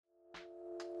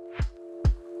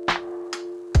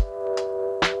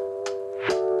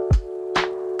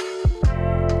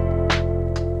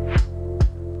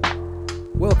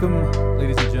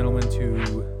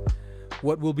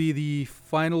what will be the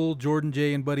final Jordan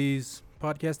J and Buddies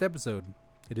podcast episode.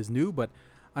 It is new, but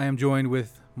I am joined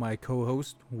with my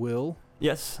co-host, Will.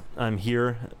 Yes, I'm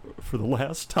here for the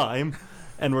last time,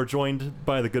 and we're joined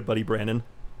by the good buddy Brandon.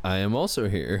 I am also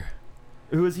here.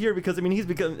 Who is here because, he's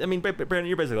become, Brandon,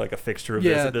 you're basically like a fixture of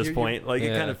this at this point. Like,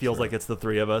 it kind of feels like it's the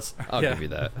three of us. I'll give you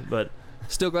that. But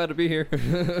still glad to be here.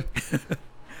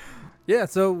 Yeah,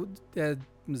 so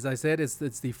as I said, it's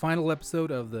the final episode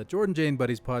of the Jordan J and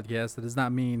Buddies podcast. That does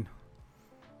not mean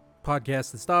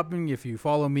podcast is stopping. If you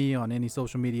follow me on any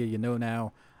social media, you know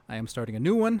now I am starting a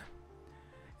new one.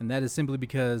 And that is simply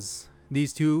because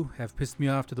these two have pissed me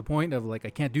off to the point of, like, I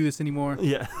can't do this anymore.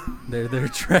 Yeah. They're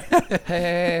trash.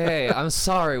 Hey, I'm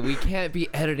sorry. We can't be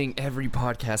editing every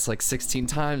podcast like 16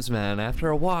 times, man, after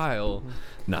a while.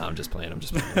 No, I'm just playing.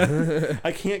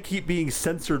 I can't keep being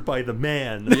censored by the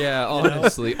man. Yeah,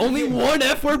 honestly. Only one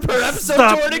F word per episode,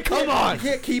 Stop. Jordan? Come on. You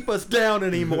can't keep us down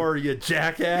anymore, you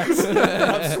jackass.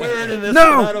 I'm swearing in this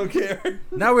No. one, I don't care.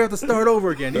 Now we have to start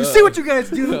over again. You see what you guys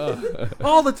do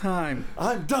all the time.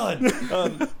 I'm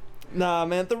done. Nah,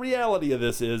 man, the reality of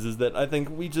this is that I think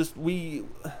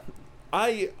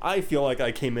I feel like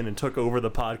I came in and took over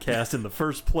the podcast in the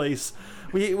first place.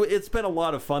 It's been a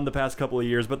lot of fun the past couple of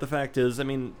years, but the fact is,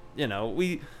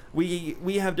 we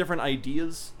have different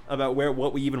ideas about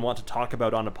what we even want to talk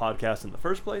about on a podcast in the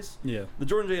first place. Yeah. The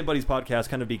Jordan J and Buddies podcast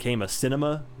kind of became a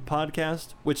cinema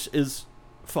podcast, which is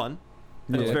fun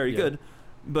and it's very good.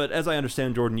 But as I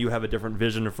understand, Jordan, you have a different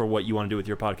vision for what you want to do with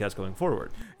your podcast going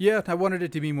forward. Yeah, I wanted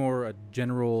it to be more a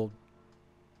general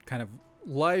kind of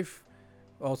life.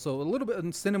 Also, a little bit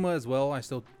in cinema as well.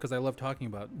 Because I love talking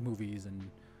about movies and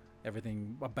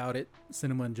everything about it,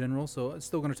 cinema in general. So I'm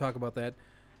still going to talk about that.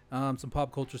 Some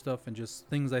pop culture stuff and just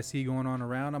things I see going on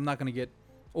around. I'm not going to get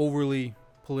overly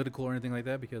political or anything like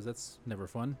that because that's never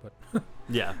fun. But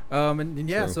Yeah. and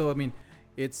yeah, True. so I mean,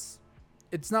 it's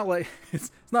not like it's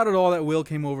not at all that Will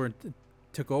came over and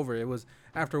took over. It was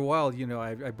after a while,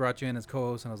 I brought you in as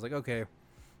co-host, and I was like, okay,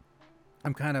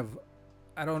 I'm kind of,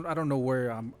 I don't know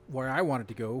where I wanted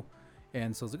to go,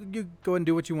 and so I was like, you go and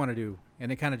do what you want to do,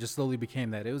 and it kind of just slowly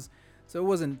became that. It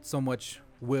wasn't so much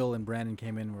Will and Brandon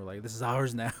came in and were like, this is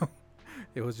ours now.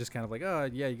 It was just kind of like, oh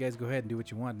yeah, you guys go ahead and do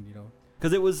what you want,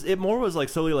 Because it more was like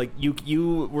slowly like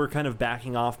you were kind of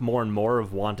backing off more and more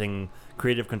of wanting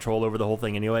creative control over the whole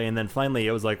thing anyway, and then finally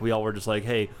it was like we all were just like,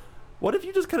 hey, what if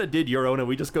you just kind of did your own and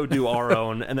we just go do our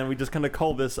own, and then we just kind of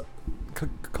call this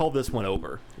one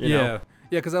over. You know?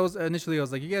 Yeah, because I was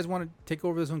like, you guys want to take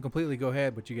over this one completely, go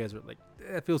ahead, but you guys were like,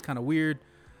 that feels kind of weird,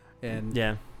 and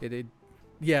Yeah.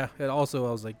 And also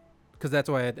I was like, because that's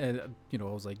why I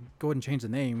was like, go ahead and change the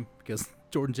name because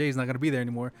Jordan J is not going to be there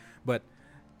anymore, but.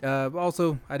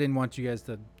 Also, I didn't want you guys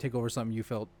to take over something you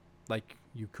felt like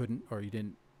you couldn't or you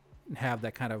didn't have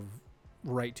that kind of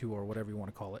right to, or whatever you want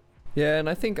to call it. Yeah, and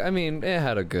I think, it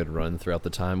had a good run throughout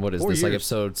the time. What is 4 this, like years.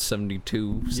 Episode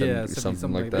 72? Yeah,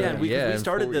 something like that. that. Yeah, we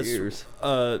started 4 this. years.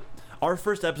 Our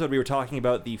first episode, we were talking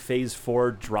about the Phase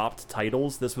 4 dropped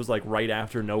titles. This was like right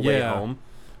after No Way Home.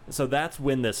 So that's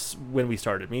when we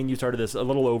started. Me and you started this a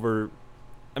little over.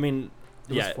 It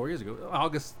was 4 years ago,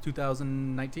 August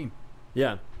 2019.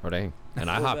 Yeah. Oh, dang.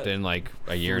 And I What was hopped that? in like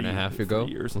a year and a half ago.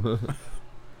 3 years.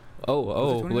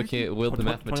 Looking at Will the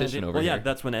mathematician over well, here. yeah,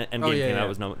 that's when Endgame came out.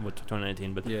 Was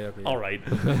 2019, but Yeah. Okay, all right.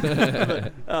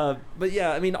 but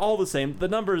yeah, all the same. The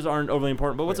numbers aren't overly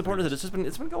important, but what's important is that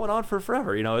it's been going on for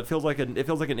forever. It feels like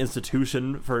an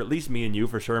institution for at least me and you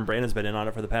for sure, and Brandon's been in on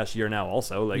it for the past year now.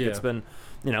 Also, it's been,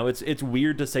 it's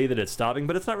weird to say that it's stopping,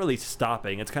 but it's not really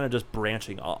stopping. It's kind of just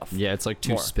branching off. Yeah, it's like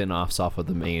two more. spin-offs off of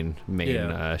the main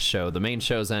show. The main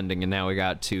show's ending, and now we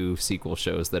got 2 sequel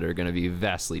shows that are going to be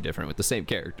vastly different with the same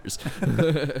characters.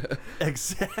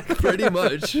 Exactly. Pretty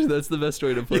much. That's the best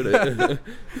way to put it.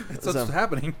 That's what's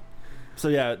happening. So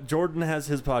yeah, Jordan has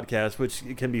his podcast,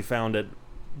 which can be found at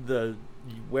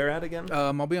where at again?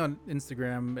 I'll be on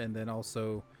Instagram, and then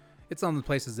also it's on the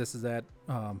places this is at,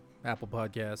 Apple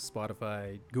Podcasts,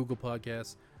 Spotify, Google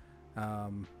Podcasts,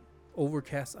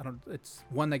 Overcast. It's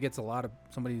one that gets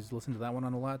somebody's listened to that one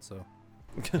on a lot, so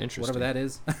Interesting. whatever that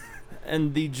is.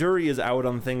 And the jury is out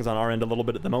on things on our end a little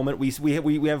bit at the moment. We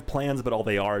have plans, but all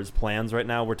they are is plans right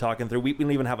now. We're talking through. We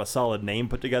don't even have a solid name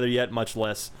put together yet, much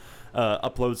less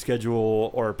upload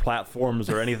schedule or platforms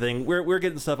or anything. We're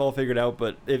getting stuff all figured out,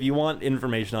 but if you want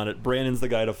information on it, Brandon's the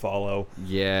guy to follow.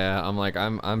 Yeah,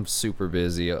 I'm super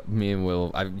busy. Me and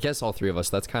Will, I guess all three of us,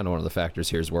 that's kind of one of the factors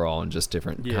here is we're all on just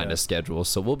different kind of schedules.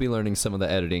 So we'll be learning some of the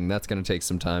editing. That's going to take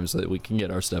some time so that we can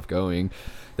get our stuff going.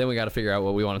 Then we got to figure out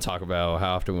what we want to talk about,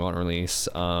 how often we want to release.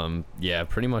 Yeah,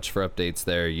 pretty much for updates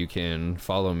there, you can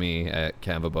follow me at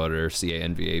CanvaButter,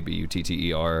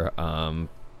 CanvaButter.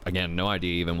 Again, no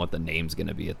idea even what the name's going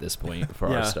to be at this point for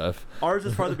our stuff. Ours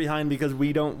is farther behind because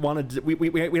we don't want to. We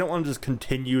don't want to just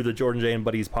continue the Jordan J and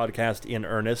Buddies podcast in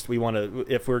earnest. We want to,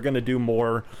 if we're going to do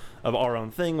more of our own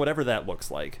thing, whatever that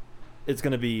looks like, it's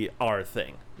going to be our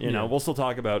thing. You know, we'll still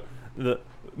talk about the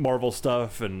Marvel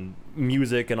stuff and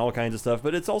music and all kinds of stuff,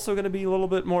 but it's also going to be a little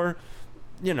bit more.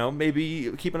 You know,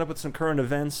 maybe keeping up with some current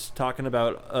events, talking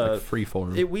about like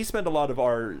freeform. We spend a lot of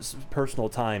our personal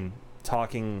time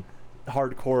talking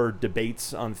hardcore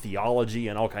debates on theology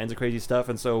and all kinds of crazy stuff,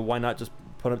 and so why not just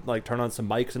turn on some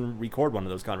mics and record one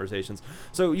of those conversations?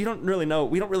 So we don't really know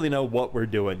what we're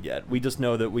doing yet. We just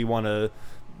know that we want to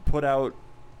put out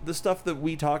the stuff that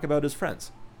we talk about as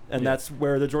friends, and that's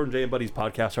where the Jordan J and Buddies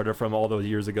podcast started from all those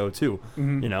years ago too.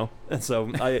 You know, and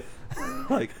so I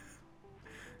like.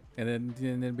 And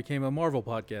then it became a Marvel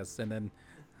podcast, and then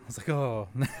I was like, oh,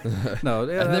 no.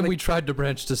 And then we tried to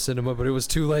branch to cinema, but it was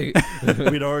too late.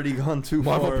 We'd already gone too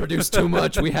far. Marvel produced too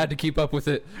much. We had to keep up with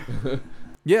it.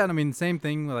 Yeah, and I mean, same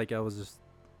thing. Like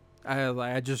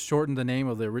I just shortened the name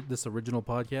of this original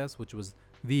podcast, which was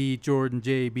the Jordan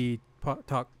JB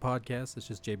Talk Podcast. It's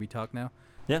just JB Talk now.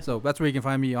 Yeah. So that's where you can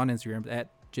find me on Instagram at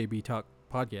JB Talk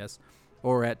Podcast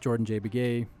or at Jordan JB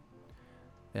Gay.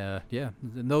 Yeah,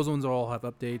 and those ones all have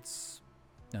updates.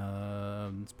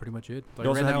 That's pretty much it. Like you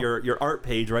also have your art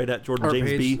page, right, at Jordan James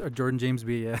page, B. Jordan James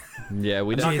B. Yeah. Yeah, I'm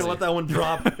not gonna let that one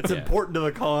drop. It's important to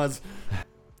the cause.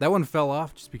 That one fell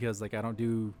off just because like I don't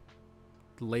do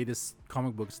the latest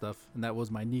comic book stuff, and that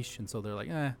was my niche, and so they're like,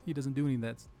 he doesn't do any of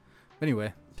that.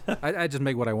 Anyway, I just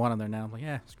make what I want on there now. I'm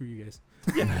like, screw you guys.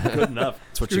 Yeah, good enough.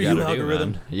 That's what you gotta do,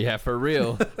 man. Yeah, for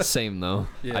real. Same though.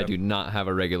 Yeah. I do not have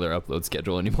a regular upload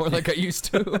schedule anymore like I used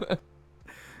to.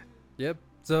 Yep.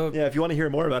 So yeah, if you want to hear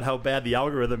more about how bad the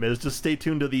algorithm is, just stay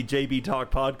tuned to the JB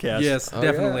Talk podcast. Yes,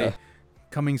 definitely.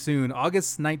 Coming soon,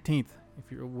 August 19th.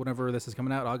 Whenever this is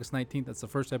coming out, August 19th. That's the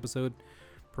first episode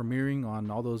premiering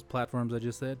on all those platforms I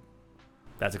just said.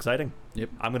 That's exciting. Yep.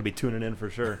 I'm gonna be tuning in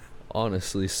for sure.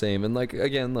 Honestly, same. And like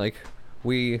again, like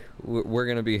we're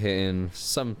gonna be hitting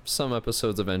some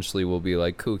episodes eventually will be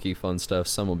like kooky fun stuff,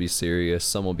 some will be serious,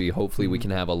 some will be hopefully we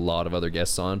can have a lot of other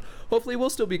guests on, hopefully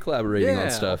we'll still be collaborating on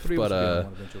stuff, but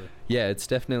yeah, it's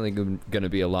definitely gonna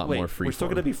be a lot more free. We're still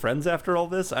gonna be friends after all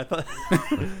this? I thought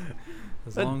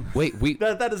wait,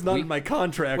 that is not in my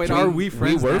contract. Wait, are we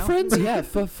friends? We were now? friends? Yeah,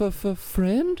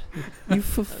 friend. You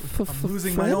I'm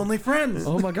losing my only friends.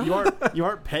 Oh my god. You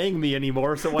aren't paying me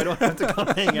anymore, so I don't have to come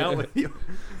hang out with you.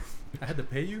 I had to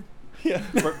pay you? Yeah.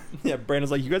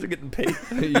 Brandon's like, you guys are getting paid.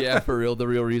 Yeah, for real. The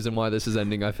real reason why this is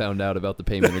ending, I found out about the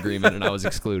payment agreement and I was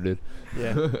excluded.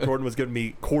 Yeah. Jordan was giving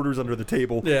me quarters under the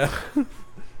table. Yeah.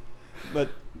 But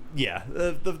yeah,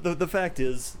 the fact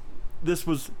is, this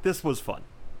was fun.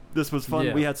 This was fun.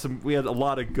 Yeah. We had a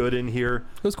lot of good in here.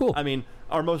 It was cool. I mean,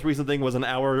 our most recent thing was an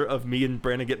hour of me and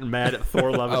Brandon getting mad at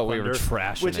Thor: Love and Thunder. We were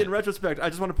trashing Which, it. in retrospect, I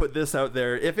just want to put this out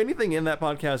there. If anything in that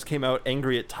podcast came out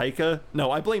angry at Taika, no,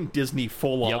 I blame Disney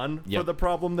full on for the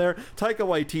problem there. Taika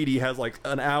Waititi has like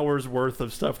an hour's worth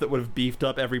of stuff that would have beefed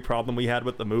up every problem we had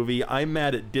with the movie. I'm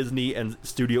mad at Disney and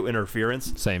studio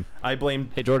interference. Same. I blame...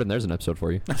 Hey, Jordan, there's an episode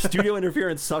for you. Studio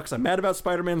interference sucks. I'm mad about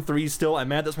Spider-Man 3 still. I'm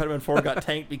mad that Spider-Man 4 got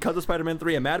tanked because of Spider-Man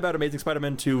 3. I'm mad about Amazing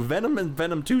Spider-Man 2. Venom and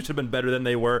Venom 2 should have been better than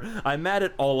they were. I'm mad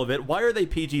at all of it. Why are they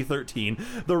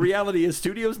PG-13? The reality is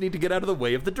studios need to get out of the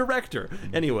way of the director.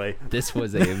 Anyway. This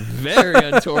was a very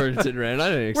unwarranted rant. I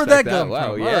didn't expect Where'd that that. come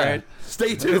Wow, from? yeah. All right.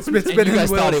 Stay tuned. It's been And you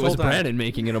guys Will thought it was full-time. Brandon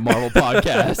making it a Marvel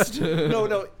podcast.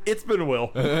 No, it's been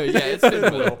Will. Yeah, it's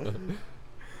been Will.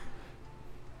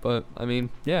 But, I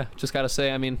mean, yeah, just got to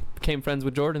say, I mean, became friends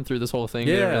with Jordan through this whole thing.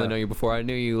 Yeah. Didn't really know you before. I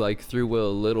knew you, like, through Will a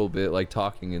little bit, like,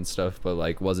 talking and stuff, but,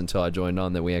 like, wasn't until I joined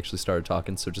on that we actually started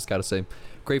talking. So just got to say,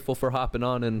 grateful for hopping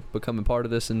on and becoming part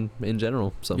of this in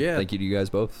general. So thank you to you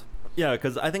guys both. Yeah,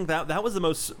 because I think that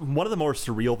was one of the more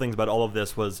surreal things about all of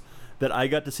this was that I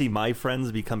got to see my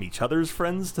friends become each other's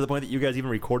friends to the point that you guys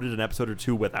even recorded an episode or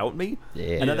two without me.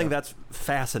 Yeah. And I think that's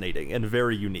fascinating and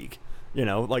very unique. You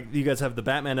know, like you guys have the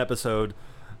Batman episode,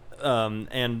 and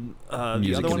the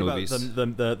Music other one and about movies.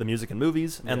 the music and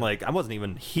movies, and like I wasn't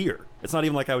even here. It's not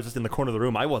even like I was just in the corner of the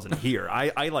room. I wasn't here.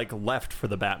 I like left for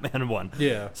the Batman one.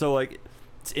 Yeah. So like,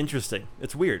 it's interesting.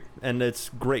 It's weird, and it's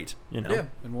great. You know. Yeah,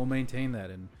 and we'll maintain that.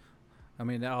 And I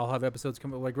mean, I'll have episodes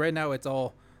come. Like right now, it's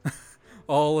all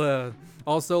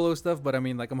all solo stuff. But I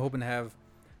mean, like I'm hoping to have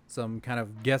some kind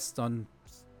of guests on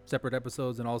separate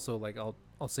episodes, and also like I'll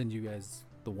send you guys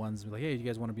the ones like, hey, you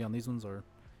guys want to be on these ones, or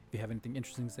if you have anything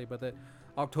interesting to say about that.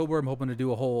 October, I'm hoping to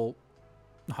do a whole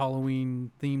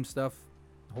Halloween themed stuff.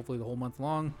 Hopefully the whole month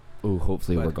long. Ooh,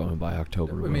 hopefully But, we're going by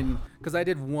October. I mean, because we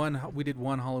did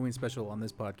one Halloween special on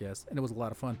this podcast, and it was a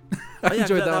lot of fun. Oh, I yeah,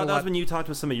 enjoyed that one a that was lot. when you talked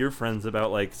with some of your friends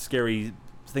about like scary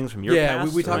things from your Yeah,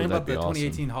 past. we talked Right, about that'd the be awesome.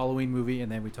 2018 Halloween movie,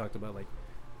 and then we talked about like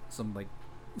some like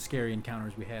scary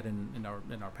encounters we had in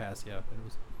our past. Yeah, it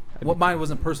was. Well, mine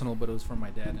wasn't personal, but it was from my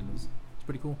dad, and it was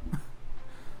pretty cool.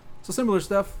 So similar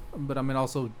stuff, but I mean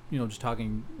also just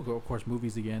talking, of course,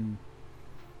 movies again,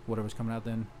 whatever's coming out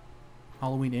then.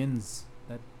 Halloween Ends.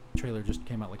 That trailer just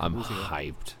came out like I'm 2 weeks ago.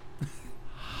 hyped.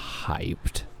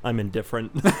 Hyped. I'm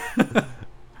indifferent.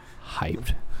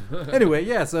 Hyped. Anyway,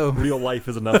 yeah. So Real life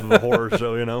is enough of a horror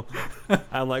show, you know.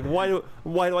 I'm like, why do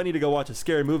I need to go watch a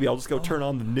scary movie? I'll just go turn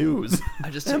on the news. I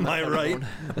just Am I right?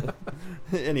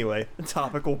 Anyway,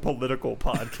 topical political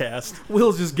podcast.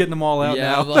 Will's just getting them all out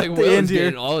yeah, now. like at the Will's end here.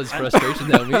 getting all his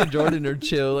frustrations out. Me and Jordan are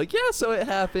chill. Like, yeah, so it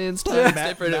happens. Time's Mad-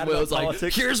 different. mad And Will's about like,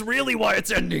 politics. here's really why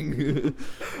it's ending.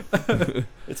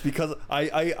 It's because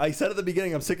I said at the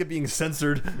beginning I'm sick of being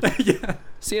censored. Yeah.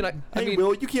 See, and I Hey, mean,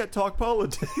 Will, you can't talk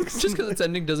politics. just because it's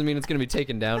ending doesn't mean it's going to be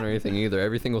taken down or anything either.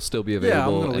 Everything will still be Yeah, I'm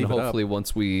available, gonna and leave it up. hopefully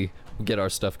once we get our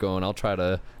stuff going, I'll try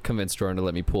to convince Jordan to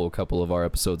let me pull a couple of our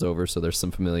episodes over so there's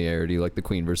some familiarity, like the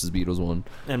Queen versus Beatles one.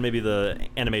 And maybe the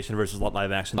animation versus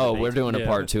live action. Oh, debate. we're doing a Yeah.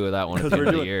 part 2 of that one at Because the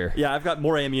end of the year. Yeah, I've got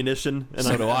more ammunition, and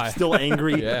So I'm do I. still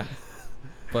angry. Yeah.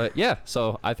 But yeah,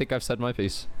 so I think I've said my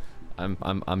piece.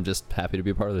 I'm just happy to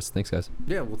be a part of this. Thanks, guys.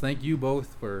 Yeah, well, thank you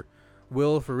both for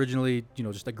Will for originally,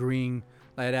 just agreeing.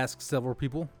 I had asked several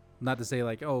people, not to say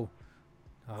like, oh,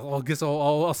 I guess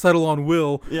I'll settle on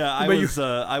Will. Yeah,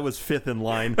 I was fifth in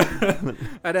line.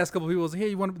 I'd ask a couple people, I was like, hey,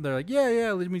 you want to? They're like,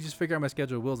 yeah, let me just figure out my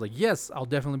schedule. Will's like, yes, I'll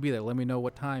definitely be there. Let me know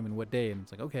what time and what day. And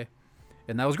it's like, okay.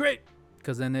 And that was great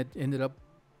because then it ended up,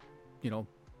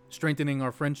 strengthening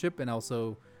our friendship and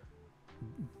also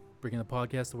bringing the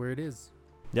podcast to where it is.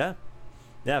 Yeah.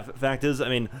 Fact is, I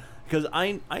mean, because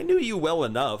I knew you well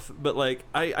enough, but like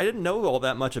I didn't know all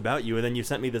that much about you, and then you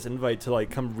sent me this invite to like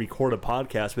come record a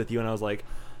podcast with you, and I was like,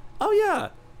 oh yeah,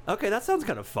 okay, that sounds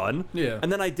kind of fun. Yeah.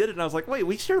 And then I did it, and I was like, wait,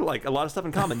 we share like a lot of stuff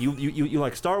in common. You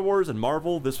like Star Wars and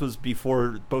Marvel. This was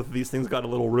before both of these things got a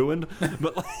little ruined,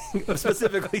 but like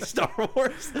specifically Star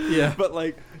Wars. Yeah. But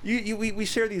like we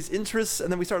share these interests,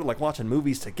 and then we started like watching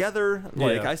movies together.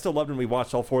 Like Yeah. I still loved when we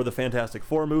watched all 4 of the Fantastic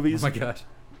Four movies. Oh my gosh.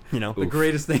 The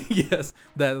Greatest thing, yes.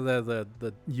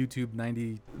 The YouTube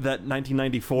 90, that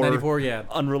 1994 94, yeah.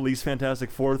 unreleased Fantastic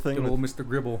Four thing Good with old Mr.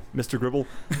 Gribble. Mr. Gribble.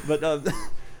 But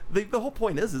the whole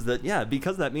point is that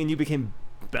because of that, me and you became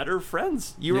better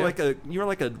friends. You were like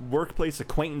a workplace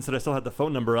acquaintance that I still had the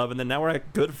phone number of, and then now we're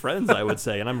like good friends, I would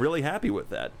say, and I'm really happy with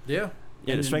that. Yeah.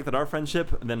 Yeah, it strengthened our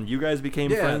friendship, and then you guys became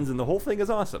Yeah. friends, and the whole thing is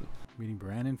awesome. Meeting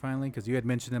Brandon finally, because you had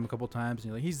mentioned him a couple times, and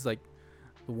you're like, he's like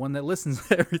the one that listens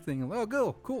to everything. I'm like,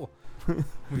 oh, cool.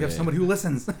 We have somebody who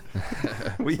listens.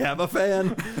 We have a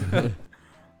fan.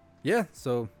 Yeah,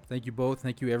 so thank you both.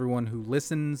 Thank you everyone who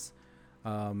listens.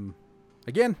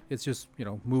 Again, it's just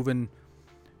moving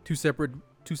two separate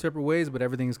ways, but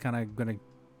everything's kind of gonna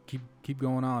keep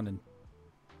going on, and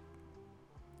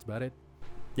that's about it.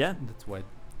 Yeah. That's why.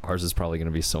 Ours is probably going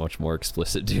to be so much more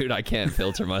explicit, dude. I can't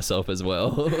filter myself as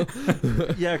well.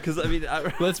 Yeah, because I mean,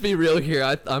 Let's be real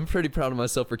here. I'm pretty proud of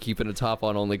myself for keeping a top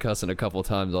on only cussing a couple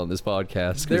times on this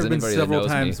podcast. There have been anybody that several knows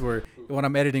times me, where when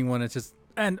I'm editing one, it's just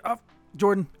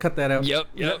Jordan, cut that out. Yep.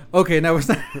 Okay, now we're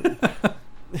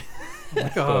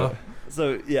like, oh.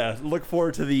 So yeah, look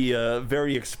forward to the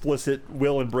very explicit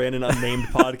Will and Brandon unnamed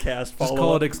podcast. Just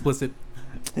call it explicit.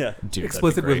 Yeah. Dude, that'd be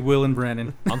Explicit with great. Will and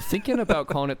Brandon. I'm thinking about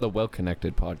calling it the Well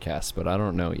Connected Podcast, but I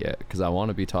don't know yet because I want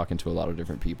to be talking to a lot of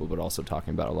different people, but also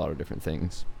talking about a lot of different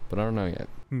things. But I don't know yet.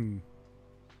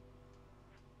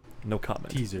 No comment.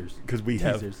 Teasers. Because we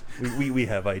Teasers.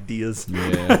 have ideas.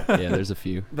 Yeah, there's a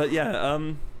few. But yeah,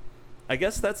 I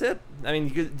guess that's it. I mean,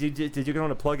 did you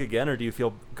want to plug again, or do you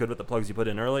feel good with the plugs you put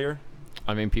in earlier?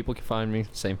 I mean, people can find me.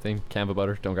 Same thing. Canva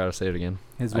Butter. Don't gotta say it again.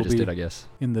 His I will just be did, I guess.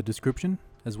 in the description,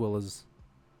 as well as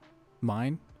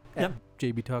mine. Yep.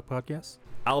 JB Talk Podcast.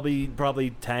 I'll be probably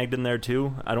tagged in there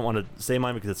too. I don't want to say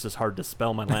mine because it's just hard to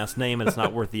spell my last name and it's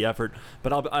not worth the effort.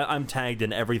 But I'm tagged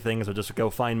in everything, so just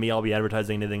go find me. I'll be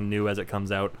advertising anything new as it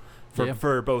comes out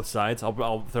for both sides.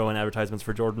 I'll throw in advertisements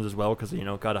for Jordan's as well because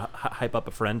gotta hype up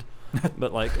a friend.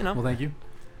 But Well, thank you.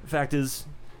 Fact is,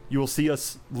 you will see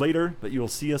us later, but you will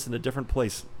see us in a different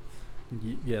place.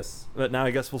 Yes. But now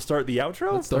I guess we'll start the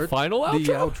outro? Let's The start final outro?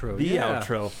 The outro. The yeah.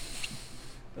 outro.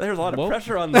 There's a lot of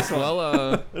pressure on this one.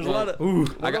 Well, There's a lot of. Ooh.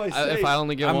 What do I say? if I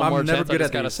only get I'm one more never chance, I good just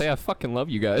at gotta these. say I fucking love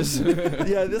you guys.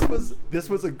 Yeah, this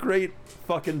was a great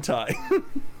fucking tie.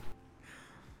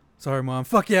 Sorry, Mom.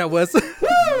 Fuck yeah, Wes.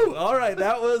 Woo! All right,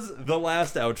 that was the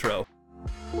last outro.